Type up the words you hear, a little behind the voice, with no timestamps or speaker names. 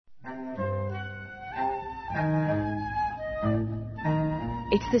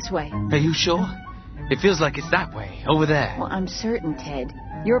It's this way. Are you sure? It feels like it's that way, over there. Well, I'm certain, Ted.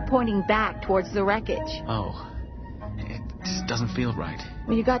 You're pointing back towards the wreckage. Oh. It just doesn't feel right.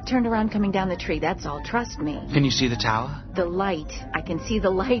 Well, you got turned around coming down the tree, that's all. Trust me. Can you see the tower? The light. I can see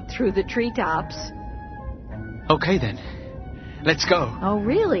the light through the treetops. Okay, then. Let's go. Oh,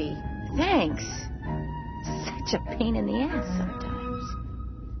 really? Thanks. Such a pain in the ass sometimes.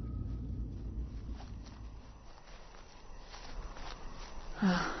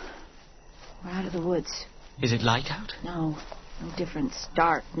 Oh, we're out of the woods. Is it light out? No difference.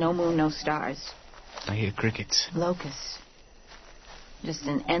 Dark. No moon, no stars. I hear crickets. Locusts. Just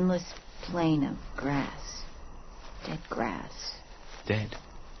an endless plain of grass. Dead grass. Dead.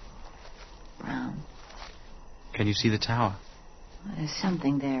 Brown. Can you see the tower? There's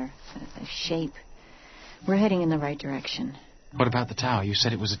something there. A shape. We're heading in the right direction. What about the tower? You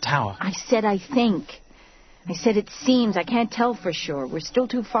said it was a tower. I said I think. I said it seems. I can't tell for sure. We're still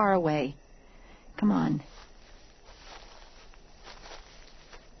too far away. Come on.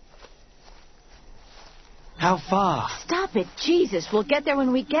 How far? Stop it. Jesus, we'll get there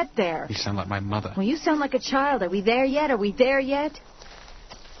when we get there. You sound like my mother. Well, you sound like a child. Are we there yet? Are we there yet?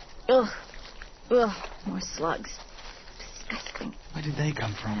 Ugh. More slugs. Disgusting. Where did they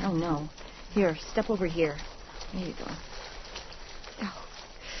come from? I don't know. Here, step over here. There you go.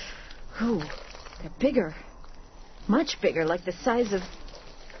 Oh. Ooh, they're bigger. Much bigger, like the size of...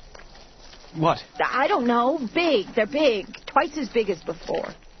 What? I don't know. Big. They're big. Twice as big as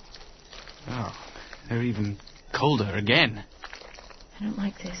before. Oh, they're even colder again. I don't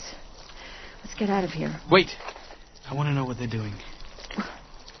like this. Let's get out of here. Wait. I want to know what they're doing.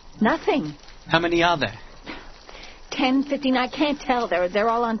 Nothing. How many are there? 10, 15, I can't tell. They're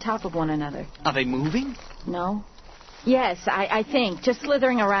all on top of one another. Are they moving? No. Yes, I think. Just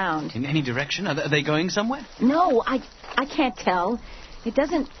slithering around. In any direction? Are they going somewhere? No, I can't tell. It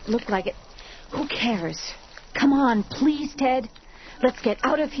doesn't look like it. Who cares? Come on, please, Ted. Let's get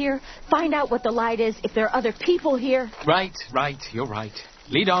out of here, find out what the light is, if there are other people here. Right. You're right.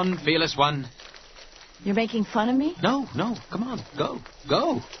 Lead on, fearless one. You're making fun of me? No. Come on.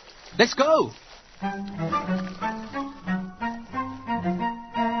 Go. Let's go.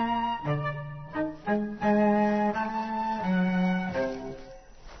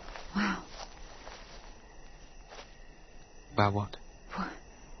 Wow. About what?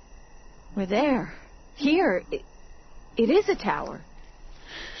 We're there. Here. It is a tower.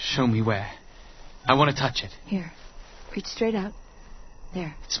 Show me where. I want to touch it. Here. Reach straight out.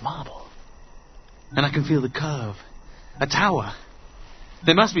 There. It's marble. And I can feel the curve. A tower.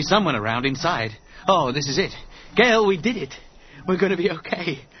 There must be someone around inside. Oh, this is it. Gail, we did it. We're going to be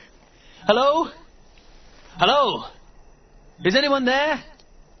okay. Hello? Hello? Is anyone there?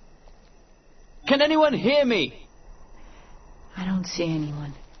 Can anyone hear me? I don't see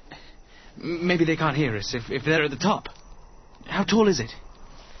anyone. Maybe they can't hear us if they're at the top. How tall is it?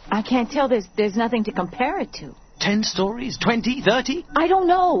 I can't tell. There's nothing to compare it to. 10 stories? 20? 30? I don't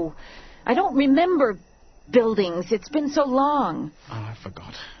know. I don't remember buildings. It's been so long. Oh, I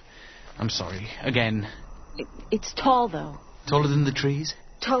forgot. I'm sorry. Again. It's tall, though. Taller than the trees?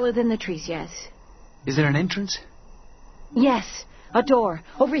 Taller than the trees, yes. Is there an entrance? Yes. A door.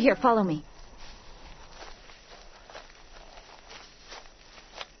 Over here. Follow me.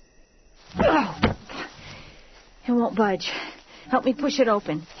 Oh. It won't budge. Help me push it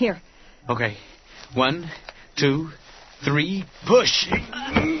open. Here. Okay. 1, 2, 3, push!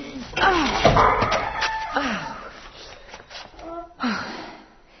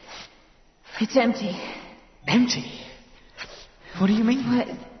 It's empty. Empty? What do you mean? What?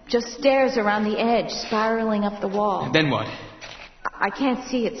 Just stairs around the edge, spiraling up the wall. Then what? I can't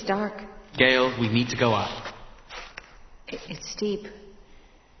see. It's dark. Gail, we need to go up. It's steep.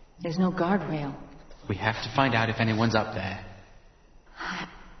 There's no guardrail. We have to find out if anyone's up there.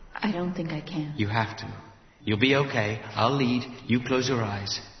 I don't think I can. You have to. You'll be okay. I'll lead. You close your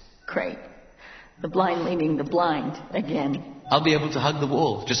eyes. Great. The blind leading the blind again. I'll be able to hug the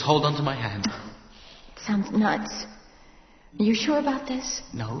wall. Just hold on to my hand. It sounds nuts. Are you sure about this?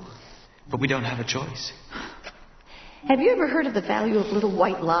 No, but we don't have a choice. Have you ever heard of the value of little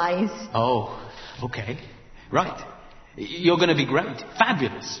white lies? Oh, okay. Right. You're going to be great.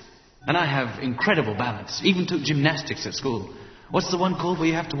 Fabulous. And I have incredible balance. Even took gymnastics at school. What's the one called where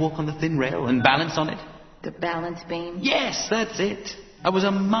you have to walk on the thin rail and balance on it? The balance beam? Yes, that's it. I was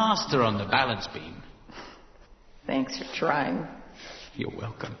a master on the balance beam. Thanks for trying. You're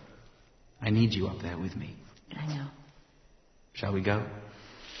welcome. I need you up there with me. I know. Shall we go?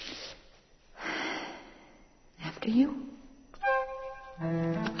 After you?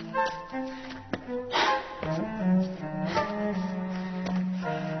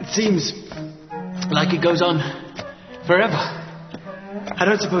 seems like it goes on forever. I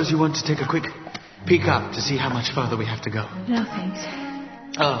don't suppose you want to take a quick peek up to see how much further we have to go. No, thanks.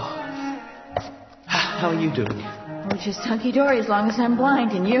 Oh. How are you doing? Oh, just hunky-dory as long as I'm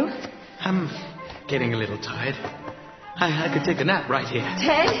blind. And you? I'm getting a little tired. I could take a nap right here.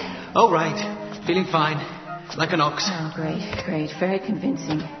 Ted? Oh, right. Feeling fine. Like an ox. Oh, great. Very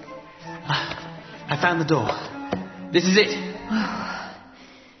convincing. I found the door. This is it.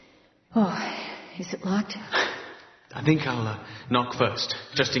 Oh, is it locked? I think I'll knock first,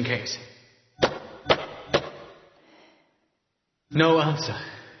 just in case. No answer.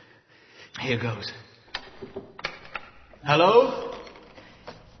 Here goes. Hello?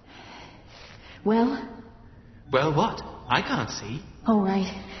 Well? Well, what? I can't see. Oh,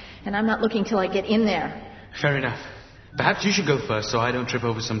 right. And I'm not looking till I get in there. Fair enough. Perhaps you should go first so I don't trip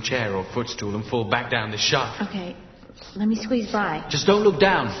over some chair or footstool and fall back down this shaft. Okay. Let me squeeze by. Just don't look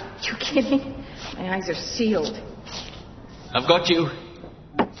down. You kidding? My eyes are sealed. I've got you.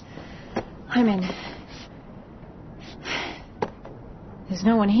 I'm in. There's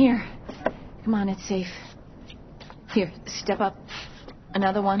no one here. Come on, it's safe. Here, step up.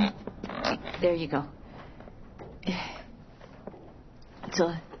 Another one. There you go. It's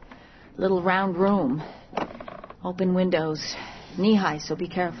a little round room. Open windows. Knee-high, so be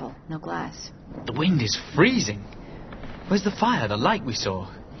careful. No glass. The wind is freezing. Where's the fire, the light we saw?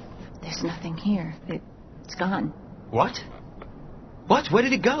 There's nothing here. It's gone. What? What? Where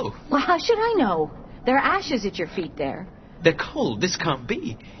did it go? Well, how should I know? There are ashes at your feet there. They're cold. This can't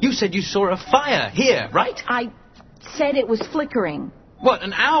be. You said you saw a fire here, right? I said it was flickering. What,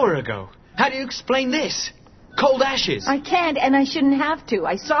 an hour ago? How do you explain this? Cold ashes. I can't, and I shouldn't have to.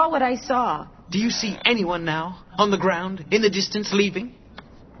 I saw what I saw. Do you see anyone now? On the ground? In the distance, leaving?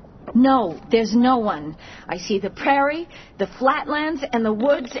 No, there's no one. I see the prairie, the flatlands, and the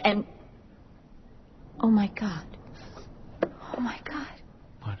woods, and... Oh, my God. Oh, my God.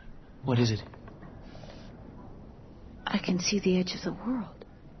 What? What is it? I can see the edge of the world.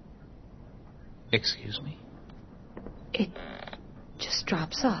 Excuse me? It just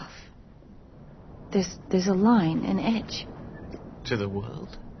drops off. There's a line, an edge. To the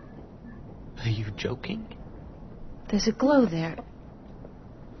world? Are you joking? There's a glow there.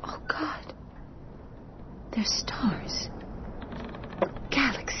 Oh, God. There's stars. A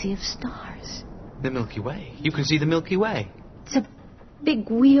galaxy of stars. The Milky Way. You can see the Milky Way. It's a big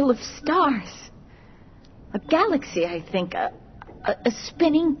wheel of stars. A galaxy, I think. A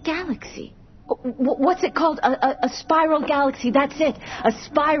spinning galaxy. What's it called? A spiral galaxy. That's it. A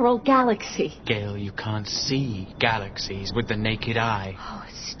spiral galaxy. Gail, you can't see galaxies with the naked eye. Oh,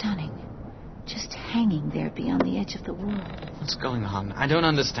 it's stunning. Just hanging there beyond the edge of the world. What's going on? I don't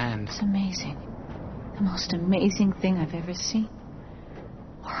understand. It's amazing. The most amazing thing I've ever seen.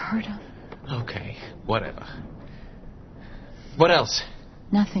 Or heard of. Okay, whatever. What else?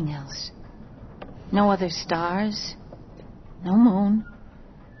 Nothing else. No other stars. No moon.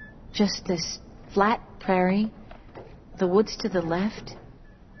 Just this flat prairie, the woods to the left,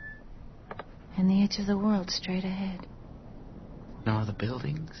 and the edge of the world straight ahead. No other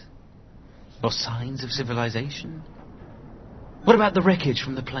buildings? Or signs of civilization? What about the wreckage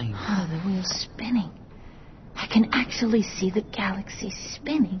from the plane? Oh, the wheel's spinning. I can actually see the galaxy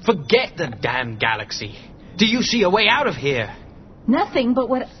spinning. Forget the damn galaxy. Do you see a way out of here? Nothing but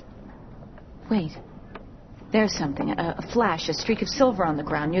what... Wait. There's something. A flash, a streak of silver on the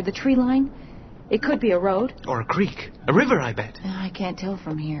ground near the tree line. It could be a road. Or a creek. A river, I bet. I can't tell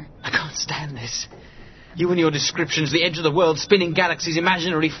from here. I can't stand this. You and your descriptions, the edge of the world, spinning galaxies,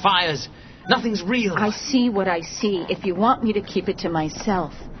 imaginary fires. Nothing's real. I see what I see. If you want me to keep it to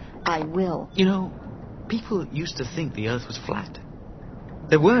myself, I will. You know, people used to think the Earth was flat.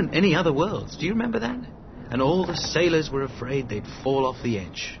 There weren't any other worlds. Do you remember that? And all the sailors were afraid they'd fall off the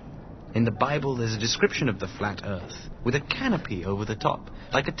edge. In the Bible, there's a description of the flat Earth, with a canopy over the top,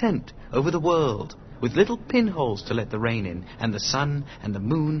 like a tent over the world, with little pinholes to let the rain in, and the sun, and the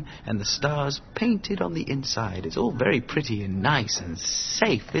moon, and the stars painted on the inside. It's all very pretty and nice and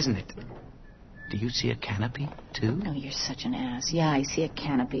safe, isn't it? Do you see a canopy, too? Oh, you're such an ass. Yeah, I see a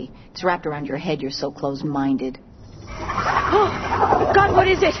canopy. It's wrapped around your head. You're so close-minded. Oh, God, what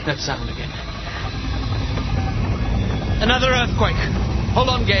is it? That sound again. Another earthquake. Hold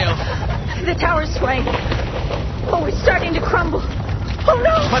on, Gail. The tower's swaying. Oh, it's starting to crumble. Oh,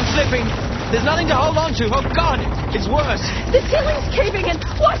 no! I'm slipping. There's nothing to hold on to. Oh, God, it's worse. The ceiling's caving in.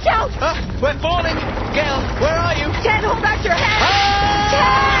 Watch out! We're falling. Gail, where are you? Ted, hold back your head. Ah!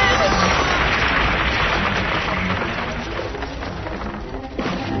 Ted!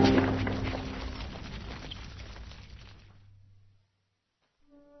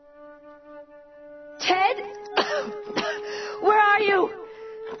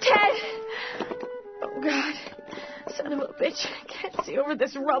 see over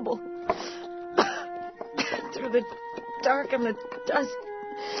this rubble. Through the dark and the dust.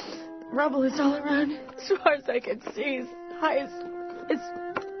 The rubble is all around. As far as I can see, as high as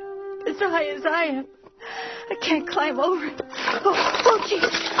I am. I can't climb over it. Oh, jeez.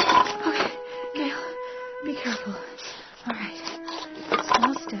 Okay, Gail, be careful. All right.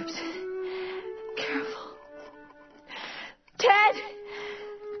 Small steps. Careful. Ted!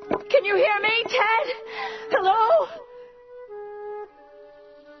 Can you hear me, Ted? Hello?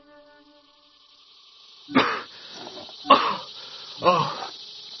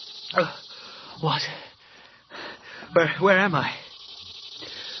 What? Where am I?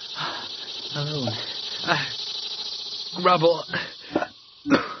 Alone. Rubble.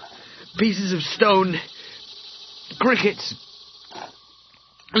 Pieces of stone. Crickets.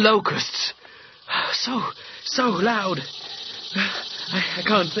 Locusts. So loud. I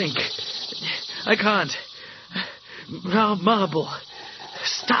can't think. I can't. Marble.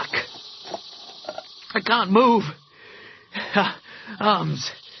 Stuck. I can't move.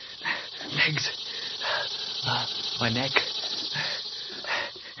 Arms. Legs. My neck.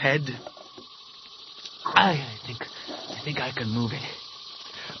 Head. I think I can move it.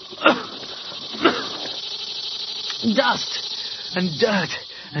 Dust and dirt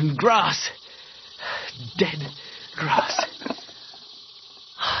and grass. Dead grass.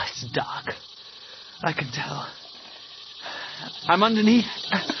 It's dark. I can tell. I'm underneath.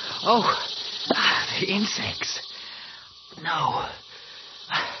 The insects. No.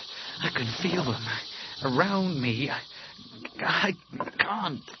 I can feel them around me. I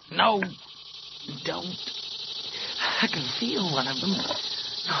can't. No. Don't. I can feel one of them.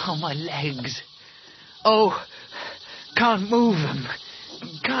 Oh, my legs. Oh, can't move them.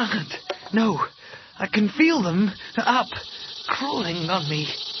 Can't. No. I can feel them up, crawling on me.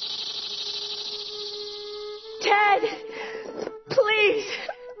 Ted! Please!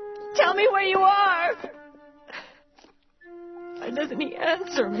 Tell me where you are! Why doesn't he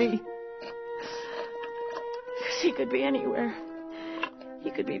answer me? Because he could be anywhere.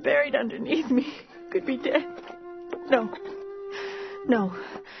 He could be buried underneath me. Could be dead. No,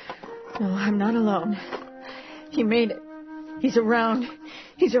 I'm not alone. He made it. He's around.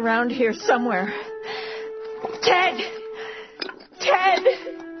 He's around here somewhere. Ted! Ted!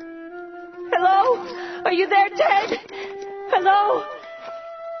 Hello? Are you there, Ted? Hello?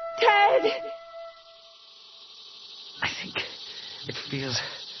 Ted! I think it feels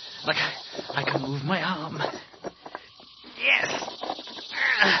like I can move my arm. Yes!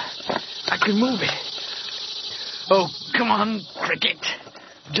 I can move it. Oh, come on, Cricket.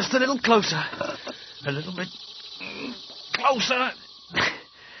 Just a little closer. A little bit closer.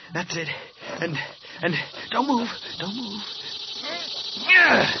 That's it. And don't move. Don't move.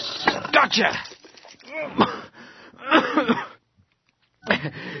 Gotcha.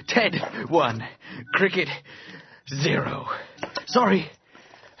 Ted 1. Cricket 0. Sorry.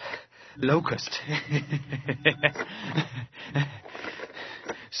 Locust.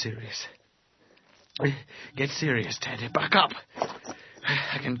 Serious. Get serious, Ted. Back up.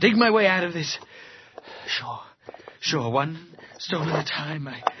 I can dig my way out of this. Sure. One stone at a time.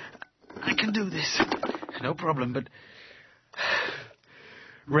 I can do this. No problem, but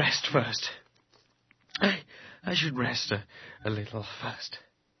rest first. I should rest a little first.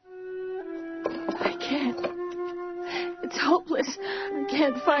 I can't. It's hopeless. I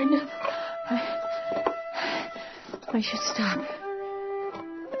can't find him. I should stop.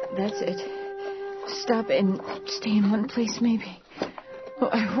 That's it. Stop and stay in one place, maybe.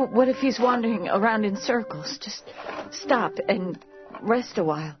 What if he's wandering around in circles? Just stop and rest a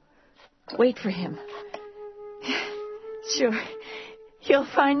while. Wait for him. Sure. He'll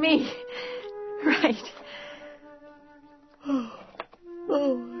find me. Right. Oh,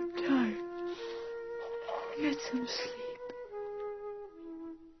 I'm tired. Get some sleep.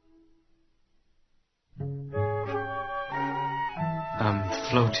 I'm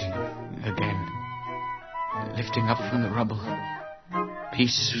floating again, lifting up from the rubble.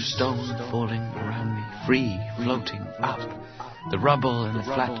 Pieces of stone falling around me, free, floating up. The rubble and the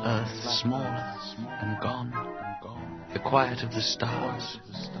flat earth smaller and gone. The quiet of the stars.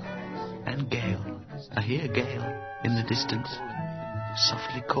 And Gale. I hear Gale in the distance,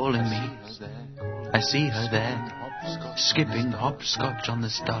 softly calling me. I see her there, skipping hopscotch on the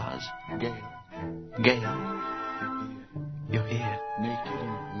stars. Gale, you're here.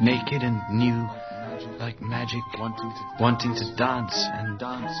 Naked and new, like magic, wanting to dance and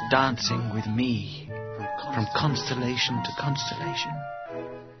dancing with me, from constellation to constellation,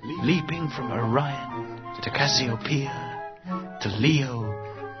 leaping from Orion to Cassiopeia to Leo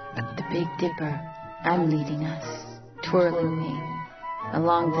and the Big Dipper. I'm leading us, twirling me,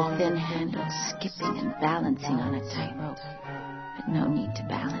 along the thin handle, skipping and balancing on a tightrope. But no need to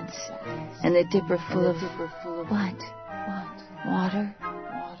balance. And the dipper full of what? Water?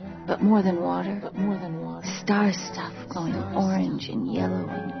 But more than water. Star stuff glowing orange and yellow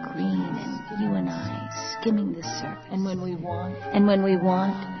and green, and you and I skimming the surface. And when we want,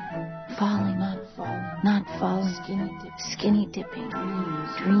 falling, not falling, skinny dipping.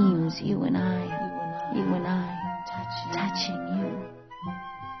 Dreams, you and I, touching you.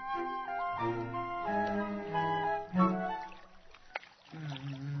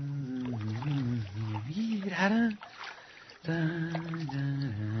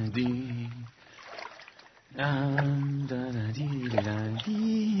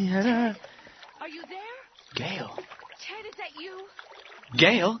 Are you there? Gale. Ted, is that you?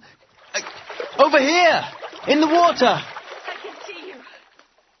 Gale? Over here! In the water! I can see you.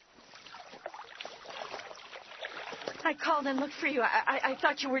 I called and looked for you. I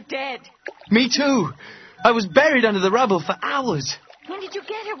thought you were dead. Me too! I was buried under the rubble for hours. When did you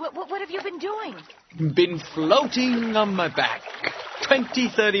get here? What have you been doing? Been floating on my back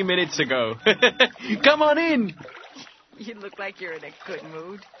 20-30 minutes ago. Come on in. You look like you're in a good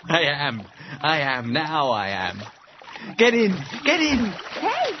mood. I am. Now I am. Get in.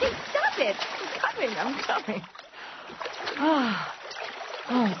 Hey, stop it. I'm coming.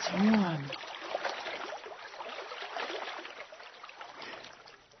 Oh, it's warm.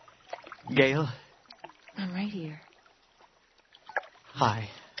 Gale. I'm right here. Hi.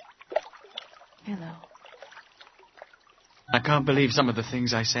 Hello. I can't believe some of the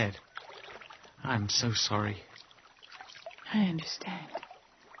things I said. I'm so sorry. I understand.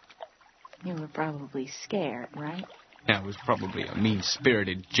 You were probably scared, right? I was probably a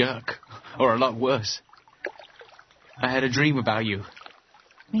mean-spirited jerk. Or a lot worse. I had a dream about you.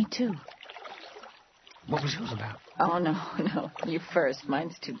 Me too. What was yours about? Oh, no. You first.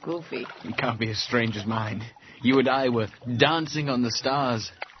 Mine's too goofy. It can't be as strange as mine. You and I were dancing on the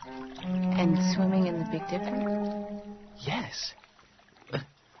stars. And swimming in the Big Dipper? Yes.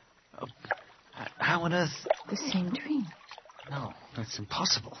 How on earth? The same dream. No, that's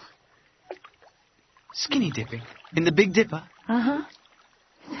impossible. Skinny dipping in the Big Dipper? Uh-huh.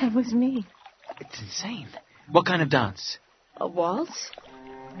 That was me. It's insane. What kind of dance? A waltz?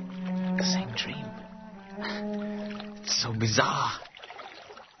 The same dream. It's so bizarre.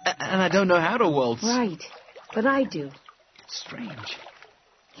 And I don't know how to waltz. Right. But I do. Strange.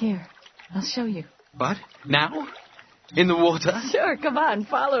 Here, I'll show you. What? Now? In the water? Sure, come on,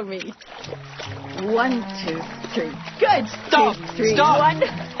 follow me. 1, 2, 3. Good. Stop! 2, 3. Stop!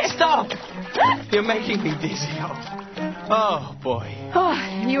 1. Stop! You're making me dizzy. Oh, boy.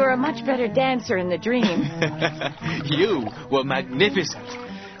 Oh, you were a much better dancer in the dream. You were magnificent.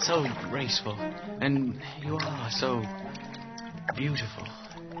 So graceful. And you are so beautiful.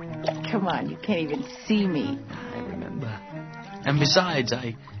 Come on, you can't even see me. I remember. And besides,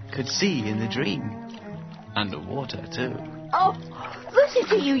 I could see in the dream. Underwater, too. Oh, listen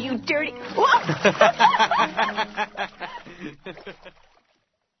to you, you dirty...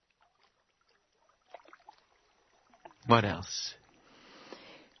 What else?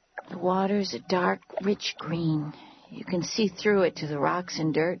 The water's a dark, rich green. You can see through it to the rocks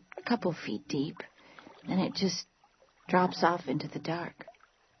and dirt, a couple feet deep. Then it just drops off into the dark.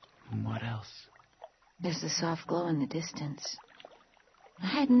 And what else? There's the soft glow in the distance. I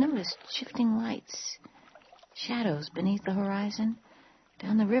hadn't noticed shifting lights. Shadows beneath the horizon.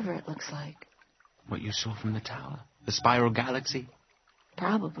 Down the river, it looks like. What you saw from the tower? The spiral galaxy?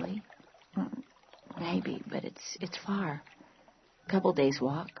 Probably. Maybe, but it's far. Couple days'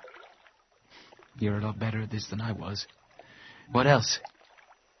 walk. You're a lot better at this than I was. What else?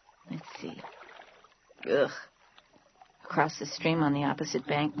 Let's see. Ugh. Across the stream on the opposite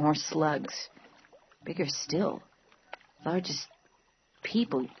bank, more slugs. Bigger still. Largest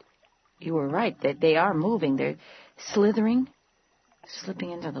people. You were right. They are moving. They're slithering, slipping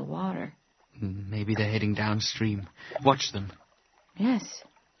into the water. Maybe they're heading downstream. Watch them. Yes.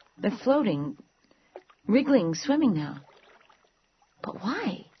 They're floating, wriggling, swimming now. But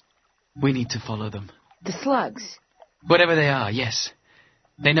why? We need to follow them. The slugs. Whatever they are, yes.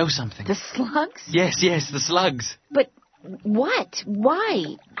 They know something. The slugs? Yes, the slugs. But what?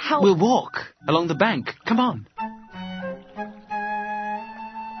 Why? How? We'll walk along the bank. Come on.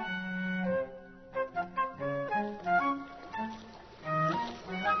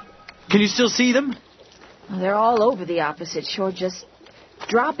 Can you still see them? Well, they're all over the opposite shore, just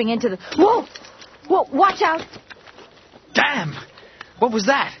dropping into the... Whoa! Whoa, watch out! Damn! What was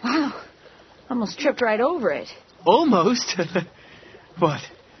that? Wow. Almost tripped right over it. Almost? What?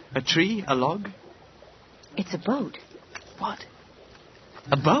 A tree? A log? It's a boat. What?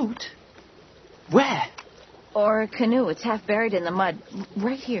 A boat? Where? Or a canoe. It's half buried in the mud.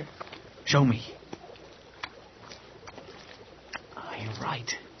 Right here. Show me. Oh, you're right.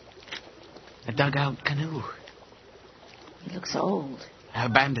 A dugout canoe. It looks old.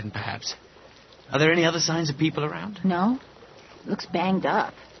 Abandoned, perhaps. Are there any other signs of people around? No. It looks banged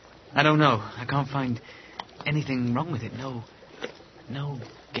up. I don't know. I can't find anything wrong with it. No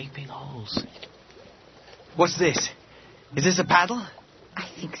gaping holes. What's this? Is this a paddle? I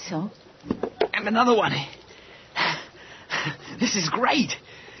think so. And another one. This is great.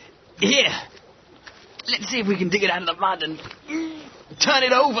 Here. Let's see if we can dig it out of the mud and turn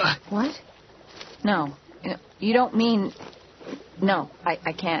it over. What? No. You don't mean... No,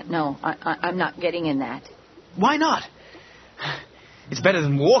 I can't. No, I'm not getting in that. Why not? It's better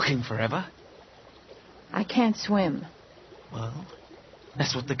than walking forever. I can't swim. Well,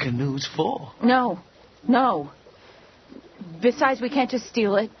 that's what the canoe's for. No. Besides, we can't just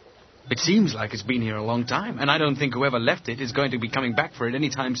steal it. It seems like it's been here a long time, and I don't think whoever left it is going to be coming back for it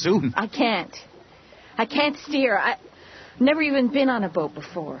anytime soon. I can't steer. I've never even been on a boat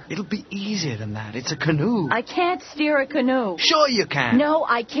before. It'll be easier than that. It's a canoe. I can't steer a canoe. Sure you can. No,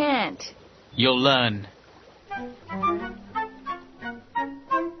 I can't. You'll learn.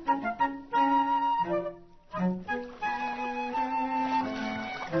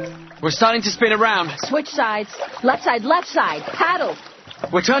 We're starting to spin around. Switch sides. Left side. Paddle.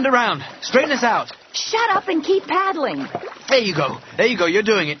 We're turned around. Straighten us out. Shut up and keep paddling. There you go. You're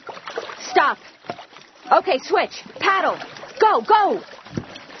doing it. Stop. Okay, switch. Paddle. Go.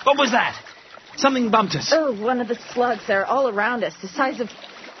 What was that? Something bumped us. Oh, one of the slugs. They're all around us, the size of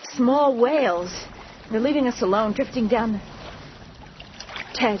small whales. They're leaving us alone, drifting down the...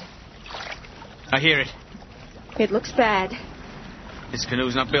 Ted. I hear it. It looks bad. This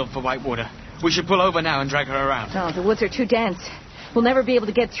canoe's not built for whitewater. We should pull over now and drag her around. No, the woods are too dense. We'll never be able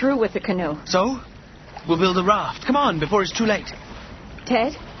to get through with the canoe. So? We'll build a raft. Come on, before it's too late.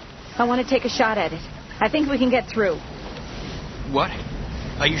 Ted, I want to take a shot at it. I think we can get through. What?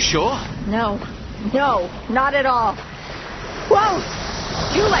 Are you sure? No, not at all. Whoa!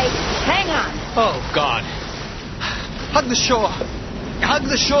 Too late. Hang on. Oh, God. Hug the shore.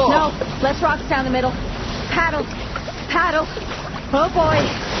 No, let's rocks down the middle. Paddle. Oh, boy.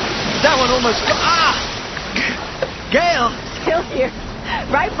 That one almost... Ah! Gail! Still here.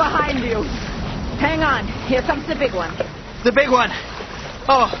 Right behind you. Hang on. Here comes the big one. The big one.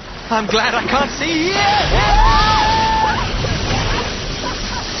 Oh, I'm glad I can't see.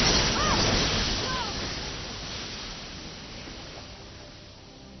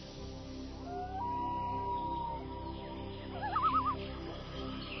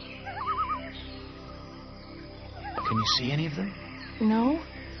 Can you see any of them? No.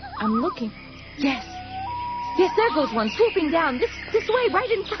 I'm looking. Yes, there goes one, swooping down. This way,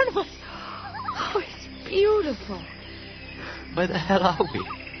 right in front of us. Oh, it's beautiful. Where the hell are we?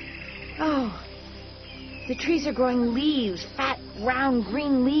 Oh, the trees are growing leaves, fat, round,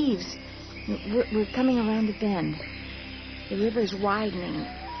 green leaves. We're coming around a bend. The river's widening,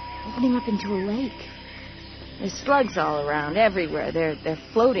 opening up into a lake. There's slugs all around, everywhere. They're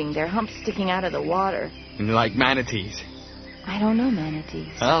floating, their humps sticking out of the water. Like manatees. I don't know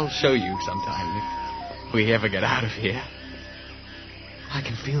manatees. I'll show you sometime if we ever get out of here. I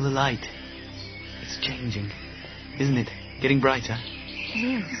can feel the light. It's changing, isn't it? Getting brighter.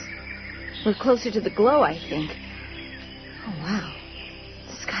 It is. We're closer to the glow, I think. Oh, wow.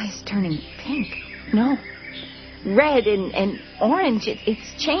 The sky's turning pink. No. Red and orange.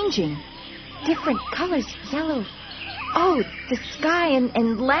 It's changing. Different colors. Yellow. Oh, the sky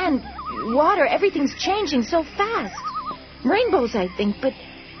and land, water, everything's changing so fast. Rainbows, I think, but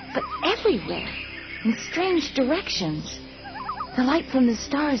everywhere. In strange directions. The light from the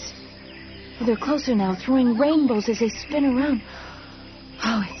stars... Well, they're closer now, throwing rainbows as they spin around.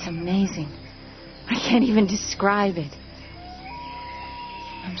 Oh, it's amazing. I can't even describe it.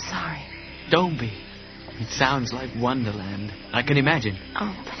 I'm sorry. Don't be. It sounds like Wonderland. I can imagine.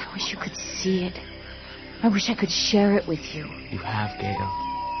 Oh, but I wish you could see it. I wish I could share it with you. You have, Gail.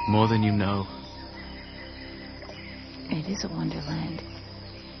 More than you know. It is a wonderland.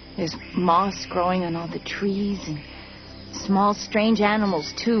 There's moss growing on all the trees and small, strange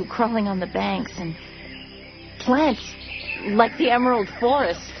animals, too, crawling on the banks, and plants like the Emerald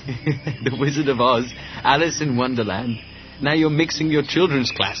Forest. The Wizard of Oz, Alice in Wonderland. Now you're mixing your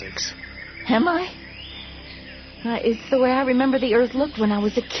children's classics. Am I? It's the way I remember the Earth looked when I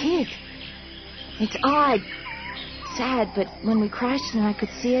was a kid. It's odd, sad, but when we crashed and I could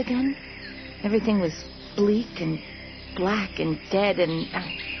see again, everything was bleak and black and dead, and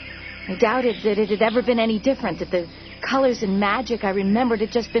I doubted that it had ever been any different, that the colors and magic, I remembered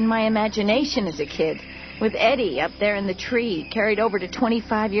it just been my imagination as a kid. With Eddie up there in the tree, carried over to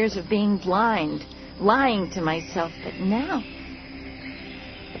 25 years of being blind, lying to myself. But now...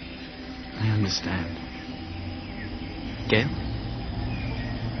 I understand. Gail?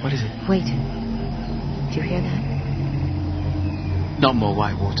 What is it? Wait. Do you hear that? Not more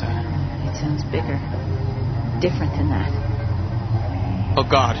white water. It sounds bigger. Different than that. Oh,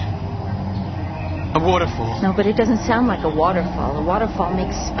 God. A waterfall. No, but it doesn't sound like a waterfall. A waterfall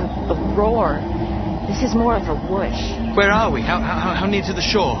makes a roar. This is more of a whoosh. Where are we? How near to the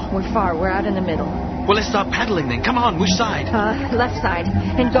shore? We're far. We're out in the middle. Well, let's start paddling then. Come on, which side? Left side.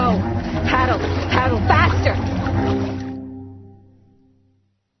 And go. Paddle. Paddle. Faster.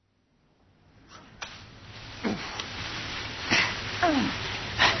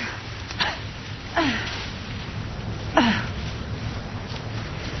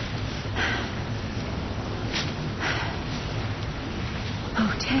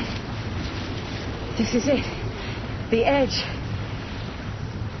 Oh, Ted. This is it. The edge.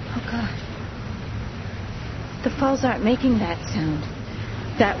 Oh, God. The falls aren't making that sound.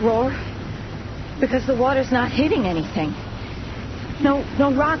 That roar. Because the water's not hitting anything. No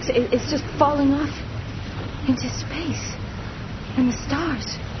rocks. It's just falling off into space. And the stars.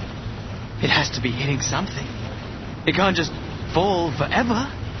 It has to be hitting something. It can't just fall forever.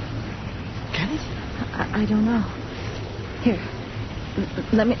 Can it? I don't know. Here.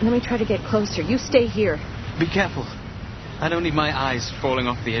 Let me try to get closer. You stay here. Be careful. I don't need my eyes falling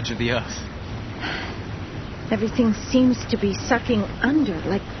off the edge of the earth. Everything seems to be sucking under,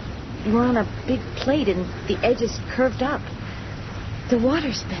 like we're on a big plate and the edge is curved up. The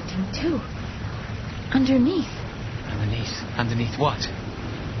water's bending, too. Underneath. Underneath what?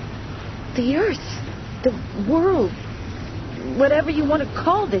 The earth. The world. Whatever you want to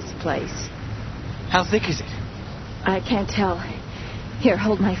call this place. How thick is it? I can't tell. Here,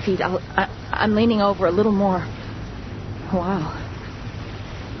 hold my feet. I'm leaning over a little more. Wow.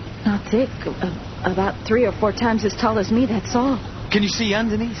 Not thick. About 3 or 4 times as tall as me, that's all. Can you see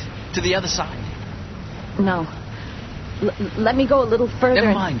underneath? To the other side? No. Let me go a little further.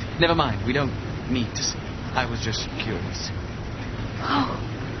 Never mind. We don't need to see. I was just curious. Oh.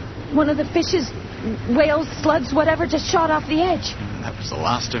 One of the fishes, whales, slugs, whatever, just shot off the edge. That was the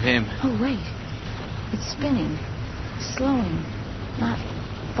last of him. Oh, wait. It's spinning. Slowing. Not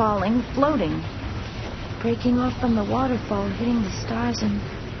falling, floating. Breaking off from the waterfall, hitting the stars and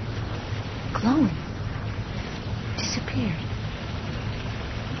glowing. Disappeared.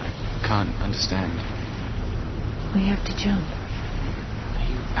 I can't understand. We have to jump. Are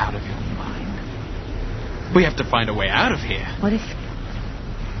you out of your mind? We have to find a way out of here. What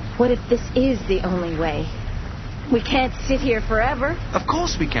if this is the only way? We can't sit here forever. Of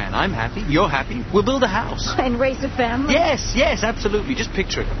course we can. I'm happy. You're happy. We'll build a house. And raise a family? Yes, absolutely. Just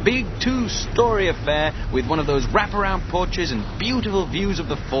picture it. A big 2-story affair with one of those wraparound porches and beautiful views of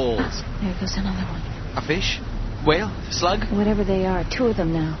the falls. There goes another one. A fish? Whale? Slug? Whatever they are. 2 of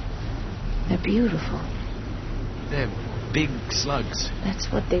them now. They're beautiful. They're big slugs.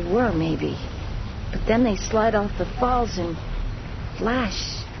 That's what they were, maybe. But then they slide off the falls and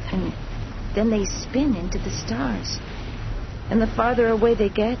flash, and then they spin into the stars. And the farther away they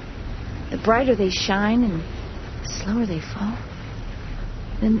get, the brighter they shine, and the slower they fall.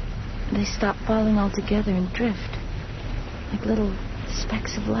 Then they stop falling altogether and drift, like little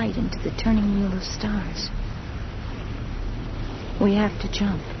specks of light into the turning wheel of stars. We have to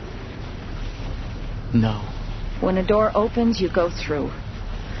jump. No. When a door opens, you go through.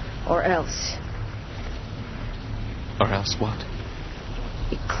 Or else. Or else what?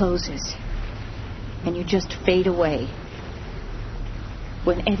 It closes. And you just fade away.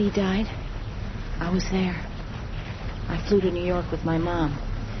 When Eddie died, I was there. I flew to New York with my mom.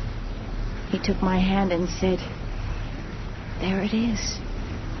 He took my hand and said, "There it is."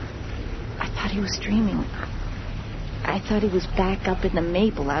 I thought he was dreaming. I thought he was back up in the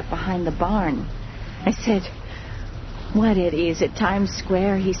maple out behind the barn. I said, "What, Eddie, is it Times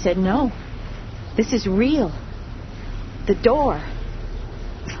Square?" He said, "No, this is real. The door.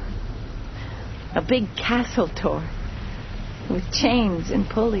 A big castle door with chains and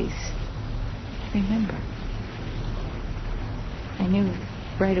pulleys." I remember. I knew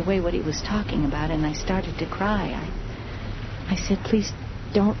right away what he was talking about, and I started to cry. I said, "Please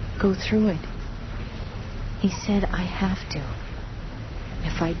don't go through it." He said, "I have to.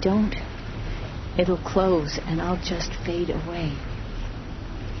 If I don't, it'll close and I'll just fade away."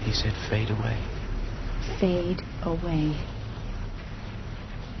 He said fade away. Fade away.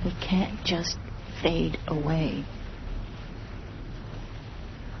 We can't just fade away.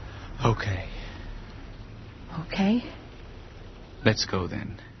 Okay. Okay? Let's go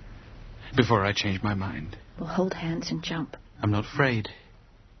then. Before I change my mind. We'll hold hands and jump. I'm not afraid.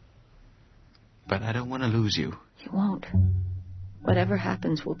 But I don't want to lose you. You won't. Whatever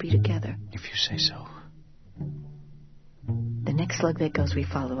happens, we'll be together. If you say so. The next slug that goes, we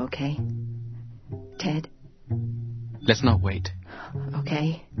follow, okay? Ted? Let's not wait.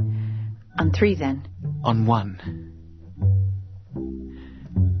 Okay. On 3, then. On 1.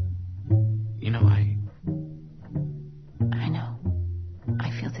 You know, I know. I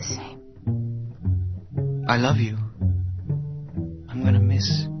feel the same. I love you. I'm gonna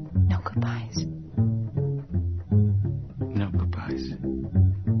miss. No goodbyes. No goodbyes.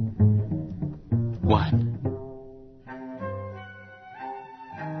 1.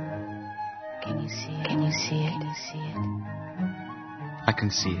 Can you see it? Can you see it? Can you see it? I can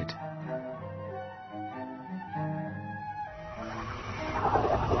see it.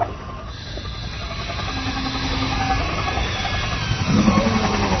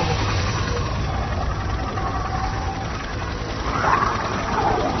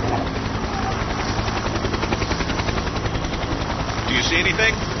 Do you see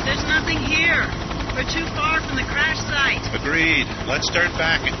anything? There's nothing here. We're too far from the crash site. Agreed. Let's start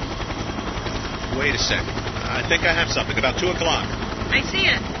backing. Wait a second. I think I have something. About 2 o'clock. I see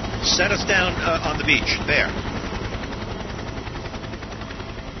it. Set us down on the beach. There.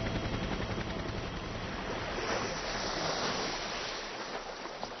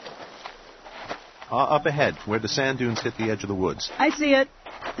 Up ahead, where the sand dunes hit the edge of the woods. I see it.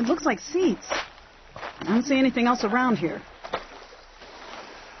 It looks like seats. I don't see anything else around here.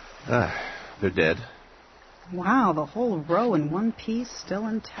 They're dead. Wow, the whole row in one piece still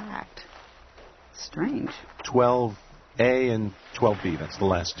intact. Strange. 12A and 12B. That's the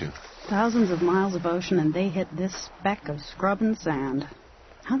last 2. Thousands of miles of ocean, and they hit this speck of scrub and sand.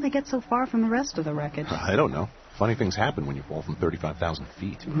 How'd they get so far from the rest of the wreckage? I don't know. Funny things happen when you fall from 35,000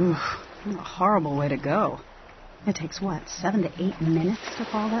 feet. Oof, what a horrible way to go. It takes, 7 to 8 minutes to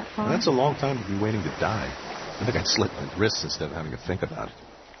fall that far? That's a long time to be waiting to die. I think I'd slit my wrists instead of having to think about it.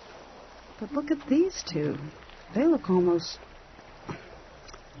 But look at these 2. They look almost...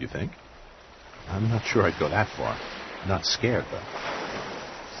 You think? I'm not sure I'd go that far. Not scared, though.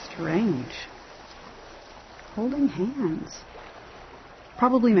 Strange. Holding hands.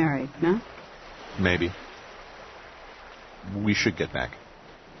 Probably married, no? Maybe. We should get back.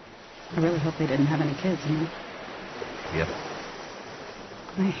 I really hope they didn't have any kids, Yep.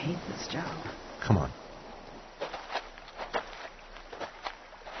 I hate this job. Come on.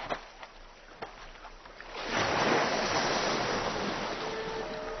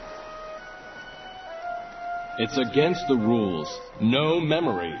 It's against the rules. No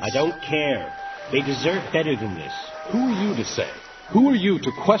memories. I don't care. They deserve better than this. Who are you to say? Who are you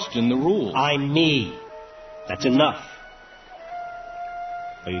to question the rules? I'm me. That's enough.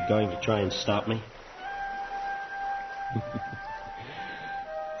 Are you going to try and stop me?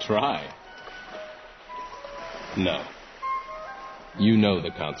 Try. No. You know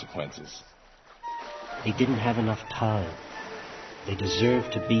the consequences. They didn't have enough time. They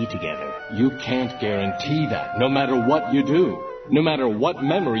deserve to be together. You can't guarantee that, no matter what you do. No matter what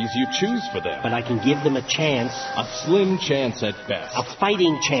memories you choose for them. But I can give them a chance. A slim chance at best. A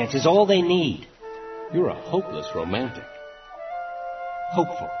fighting chance is all they need. You're a hopeless romantic.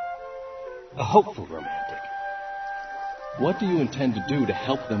 Hopeful. A hopeful romantic. What do you intend to do to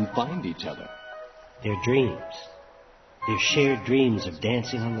help them find each other? Their dreams. Their shared dreams of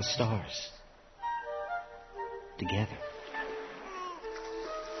dancing on the stars. Together.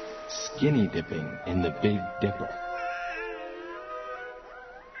 Skinny dipping in the Big Dipper.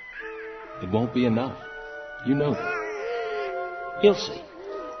 It won't be enough. You know that. You'll see.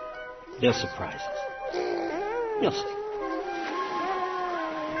 They'll surprise us. You'll see.